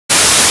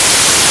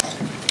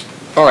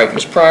All right,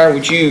 Ms. Pryor,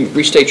 would you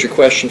restate your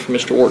question for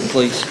Mr. Orten,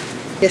 please?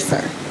 Yes,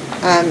 sir.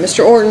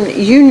 Mr.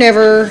 Orten, you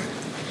never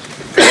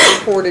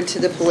reported to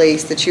the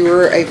police that you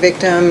were a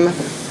victim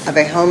of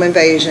a home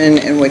invasion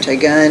in which a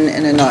gun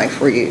and a knife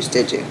were used,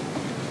 did you?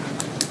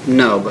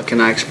 No, but can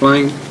I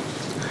explain?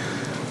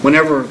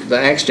 Whenever the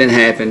accident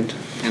happened,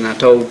 and I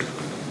told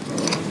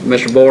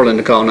Mr. Borland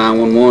to call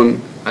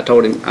 911, I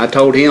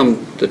told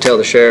him to tell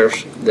the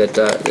sheriffs that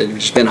it had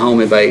just been a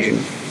home invasion.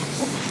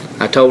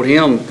 I told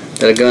him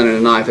that a gun and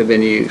a knife had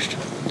been used.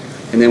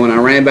 And then when I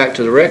ran back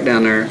to the wreck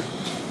down there,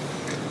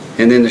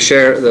 and then the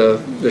sheriff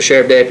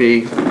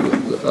deputy,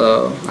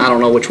 I don't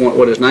know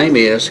what his name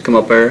is, come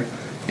up there,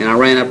 and I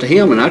ran up to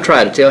him and I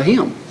tried to tell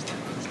him.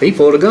 He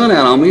pulled a gun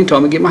out on me and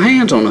told me to get my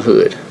hands on the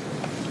hood.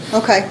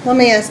 Okay, let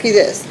me ask you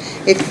this.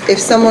 If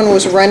someone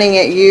was running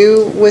at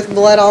you with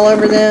blood all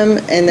over them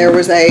and there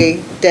was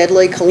a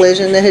deadly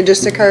collision that had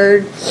just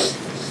occurred,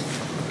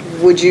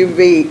 would you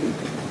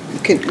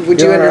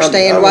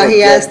understand why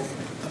he asked?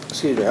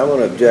 Excuse me, I'm going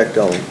to object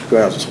on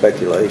grounds of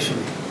speculation.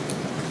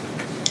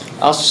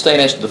 I'll sustain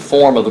as to the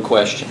form of the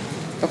question.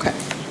 Okay.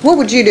 What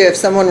would you do if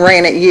someone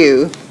ran at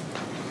you,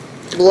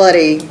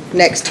 bloody,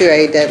 next to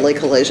a deadly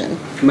collision?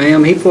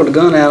 Ma'am, he pulled a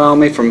gun out on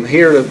me from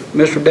here to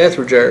Mr.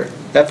 Deathridge,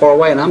 that far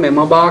away, and I'm in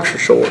my boxer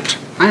shorts.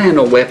 I had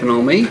no weapon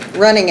on me.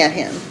 Running at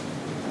him?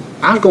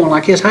 I was going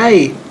like this,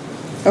 hey.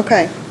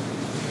 Okay.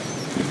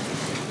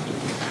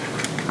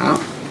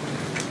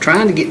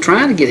 Trying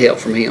to get help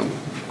from him.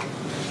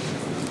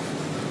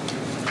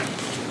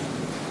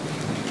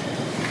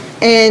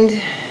 And,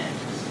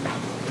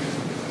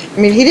 I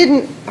mean, he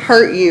didn't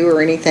hurt you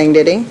or anything,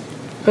 did he?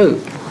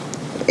 Who?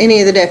 Any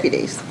of the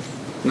deputies?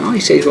 No, he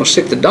said he's going to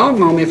stick the dog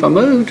on me if I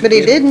moved. But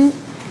he didn't,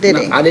 did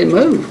he? I didn't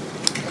move.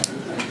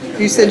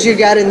 You said you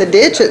got in the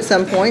ditch at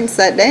some point and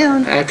sat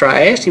down. After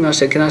I asked him, I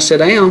said, "Can I sit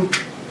down?"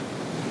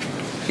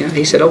 Yeah,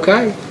 he said,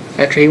 "Okay."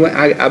 After he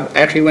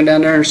went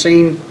down there and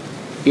seen,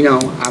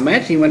 I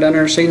imagine he went down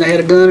there and seen they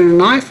had a gun and a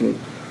knife and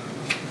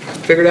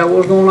figured out what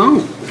was going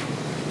on.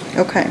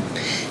 Okay.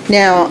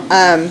 Now,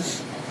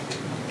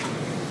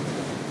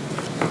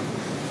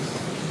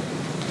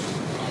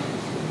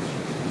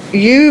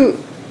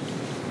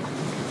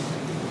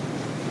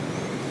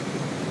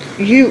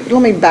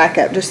 let me back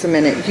up just a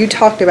minute. You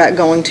talked about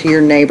going to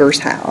your neighbor's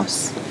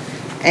house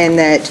and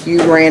that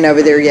you ran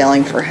over there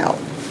yelling for help.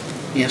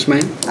 Yes,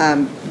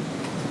 ma'am.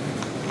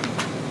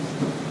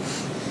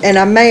 And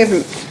I may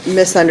have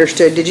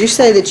misunderstood. Did you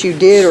say that you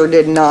did or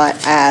did not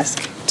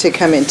ask to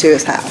come into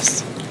his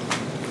house?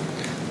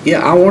 Yeah,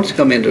 I wanted to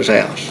come into his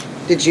house.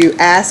 Did you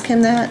ask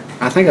him that?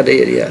 I think I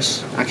did,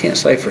 yes. I can't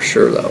say for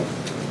sure, though.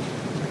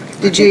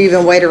 Did you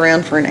even wait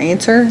around for an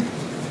answer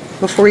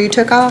before you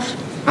took off?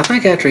 I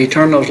think after he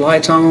turned those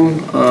lights on,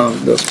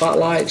 the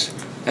spotlights,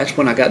 that's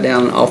when I got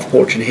down off the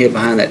porch and hid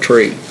behind that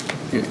tree,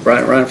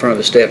 right in front of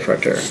the steps right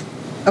there.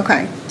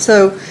 Okay,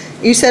 so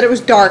you said it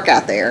was dark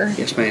out there.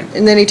 Yes, ma'am.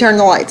 And then he turned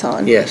the lights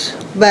on. Yes.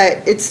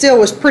 But it still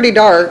was pretty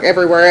dark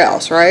everywhere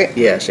else, right?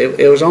 Yes,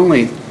 it was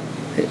only,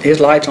 his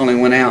lights only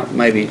went out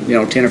maybe,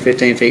 10 or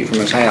 15 feet from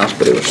his house,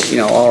 but it was,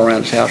 all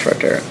around his house right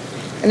there.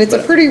 And it's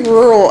a pretty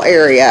rural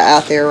area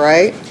out there,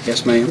 right?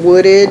 Yes, ma'am.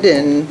 Wooded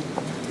and...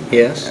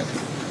 Yes.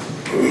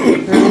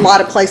 There's a lot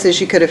of places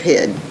you could have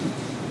hid.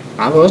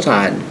 I was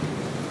hiding.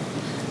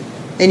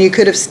 And you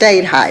could have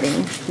stayed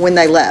hiding when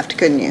they left,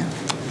 couldn't you?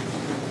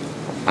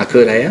 I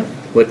could have,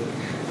 but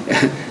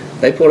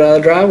they pulled out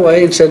of the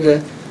driveway and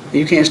said,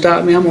 "You can't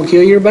stop me, I'm going to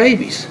kill your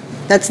babies."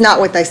 That's not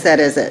what they said,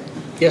 is it?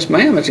 Yes,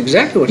 ma'am, that's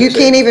exactly what they said. You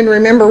can't even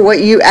remember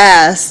what you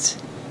asked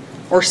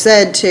or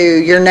said to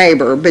your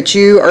neighbor, but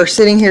you are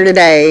sitting here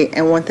today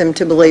and want them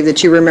to believe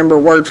that you remember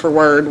word for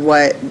word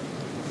what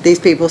these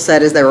people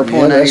said as they were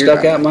pulling out of your that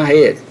stuck out in my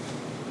head.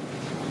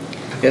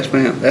 Yes,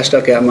 ma'am, that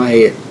stuck out in my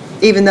head.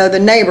 Even though the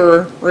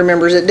neighbor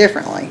remembers it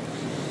differently.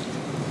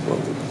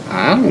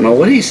 I don't know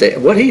what he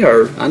said, what he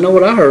heard. I know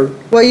what I heard.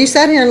 Well, you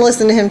sat here and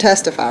listened to him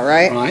testify,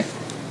 right? Right.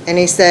 And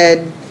he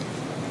said,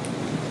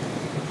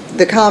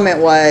 the comment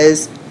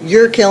was,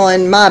 "You're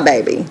killing my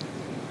baby."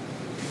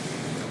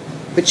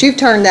 But you've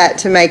turned that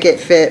to make it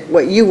fit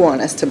what you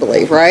want us to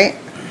believe, right?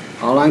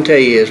 All I can tell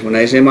you is when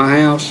they was in my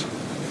house,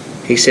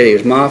 he said he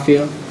was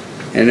mafia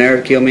and there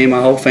to kill me and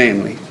my whole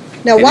family.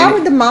 Now, and why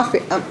would the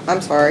mafia... I'm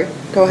sorry.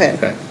 Go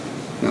ahead. Okay.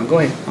 No, go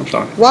ahead. I'm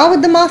sorry. Why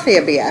would the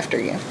mafia be after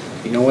you?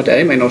 You know what? That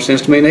ain't made no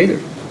sense to me neither.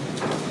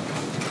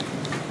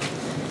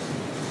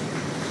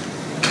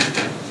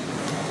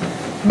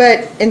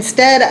 But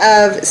instead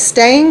of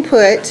staying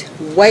put,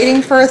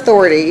 waiting for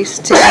authorities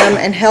to come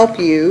and help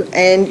you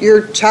and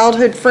your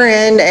childhood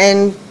friend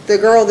and the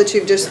girl that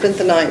you've just spent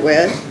the night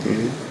with,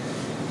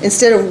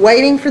 instead of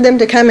waiting for them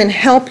to come and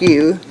help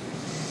you,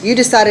 you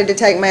decided to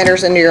take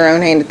matters into your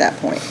own hand at that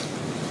point.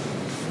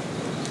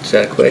 Is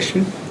that a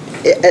question?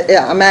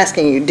 I'm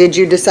asking you, did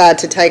you decide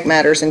to take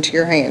matters into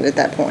your hand at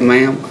that point?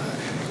 Ma'am,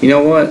 you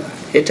know what?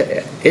 It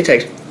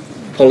takes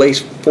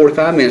police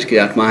 45 minutes to get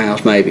out to my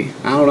house, maybe.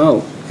 I don't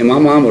know. And my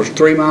mom was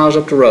 3 miles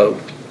up the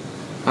road.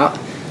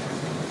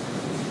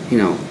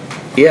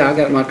 Yeah, I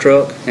got in my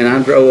truck and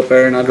I drove up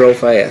there and I drove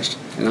fast.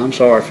 and I'm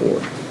sorry for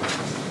it.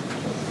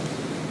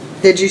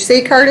 Did you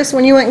see Curtis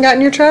when you went and got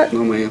in your truck?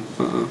 No, ma'am.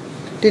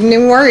 Didn't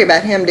even worry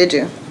about him, did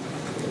you?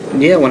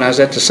 Yeah, when I was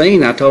at the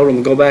scene, I told him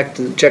to go back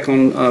to check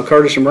on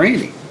Curtis and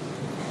Brandy.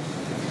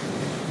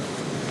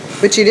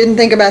 But you didn't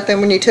think about them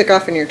when you took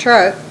off in your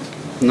truck?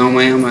 No,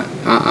 ma'am.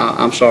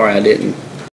 I'm sorry, I didn't.